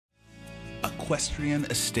Equestrian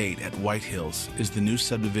Estate at White Hills is the new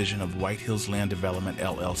subdivision of White Hills Land Development,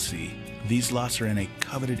 LLC. These lots are in a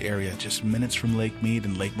coveted area just minutes from Lake Mead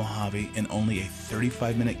and Lake Mohave and only a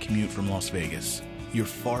 35-minute commute from Las Vegas. You're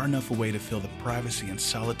far enough away to feel the privacy and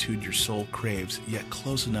solitude your soul craves, yet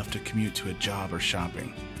close enough to commute to a job or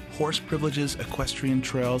shopping. Horse privileges, equestrian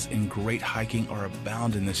trails, and great hiking are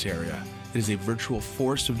abound in this area. It is a virtual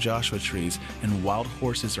forest of Joshua trees, and wild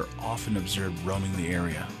horses are often observed roaming the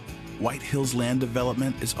area. White Hills Land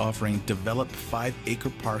Development is offering developed 5-acre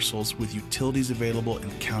parcels with utilities available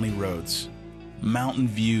and county roads. Mountain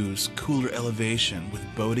views, cooler elevation with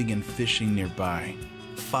boating and fishing nearby.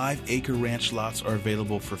 5-acre ranch lots are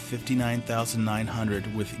available for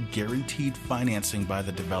 $59,900 with guaranteed financing by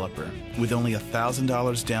the developer. With only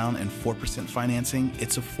 $1,000 down and 4% financing,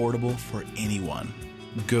 it's affordable for anyone.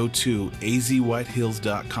 Go to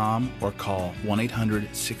azwhitehills.com or call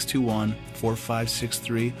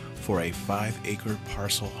 1-800-621-4563 for a 5-acre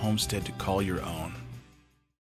parcel homestead to call your own.